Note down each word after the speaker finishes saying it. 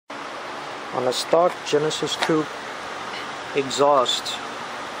On a stock Genesis Coupe exhaust,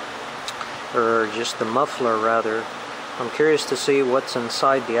 or just the muffler rather, I'm curious to see what's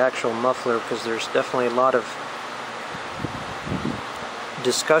inside the actual muffler, because there's definitely a lot of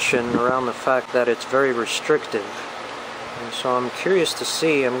discussion around the fact that it's very restrictive. And so I'm curious to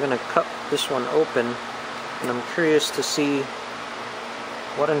see, I'm going to cut this one open, and I'm curious to see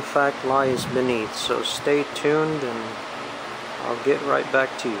what in fact lies beneath. So stay tuned and I'll get right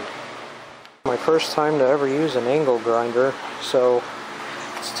back to you. My first time to ever use an angle grinder, so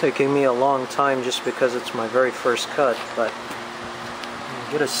it's taking me a long time just because it's my very first cut, but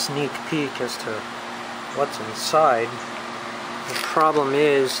you get a sneak peek as to what's inside. The problem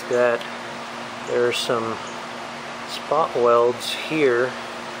is that there are some spot welds here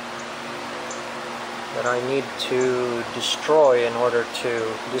that I need to destroy in order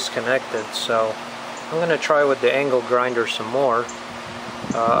to disconnect it, so I'm going to try with the angle grinder some more.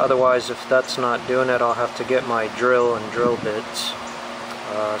 Otherwise, if that's not doing it, I'll have to get my drill and drill bits.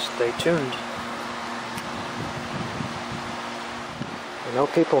 Stay tuned. I know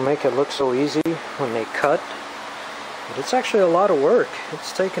people make it look so easy when they cut, but it's actually a lot of work.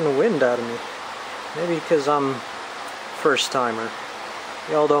 It's taking the wind out of me. Maybe because I'm first timer.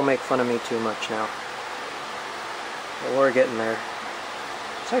 Y'all don't make fun of me too much now. But we're getting there.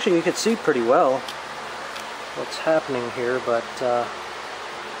 It's actually, you can see pretty well what's happening here, but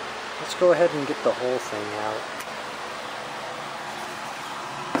let's go ahead and get the whole thing out.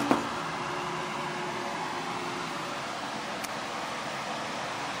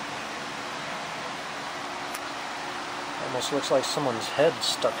 Almost looks like someone's head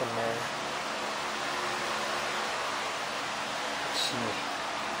stuck in there. Let's see.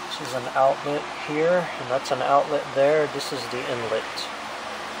 This is an outlet here, and that's an outlet there. This is the inlet.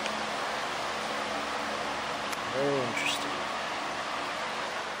 Very interesting.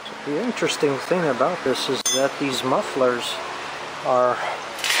 So the interesting thing about this is that these mufflers are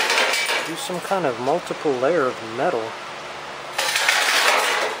do some kind of multiple layer of metal.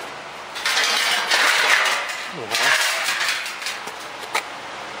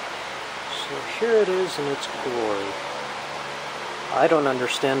 So here it is in its glory. I don't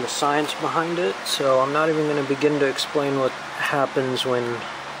understand the science behind it, so I'm not even going to begin to explain what happens when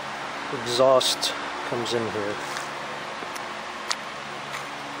exhaust comes in here.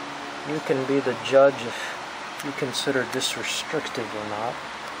 You can be the judge if you consider this restrictive or not.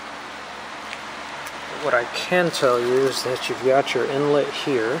 But what I can tell you is that you've got your inlet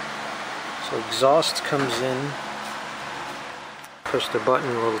here. So exhaust comes in. Pushed the button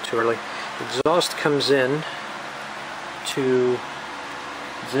a little too early. Exhaust comes in to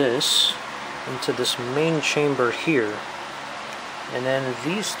this, into this main chamber here, and then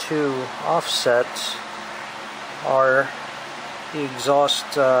these two offsets are the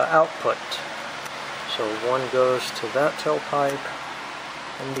exhaust output. So one goes to that tailpipe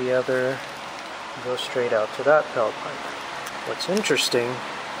and the other goes straight out to that tailpipe. What's interesting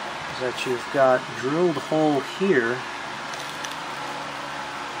is that you've got drilled hole here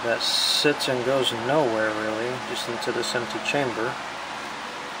that sits and goes nowhere really, just into this empty chamber.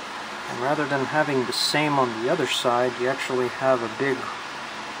 And rather than having the same on the other side, you actually have a big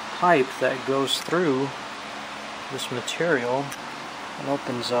pipe that goes through this material and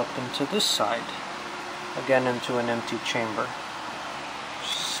opens up into this side, again into an empty chamber.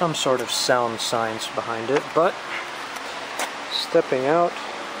 Some sort of sound science behind it, but stepping out,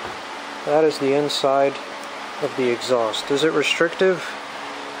 that is the inside of the exhaust. Is it restrictive?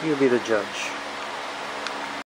 You be the judge.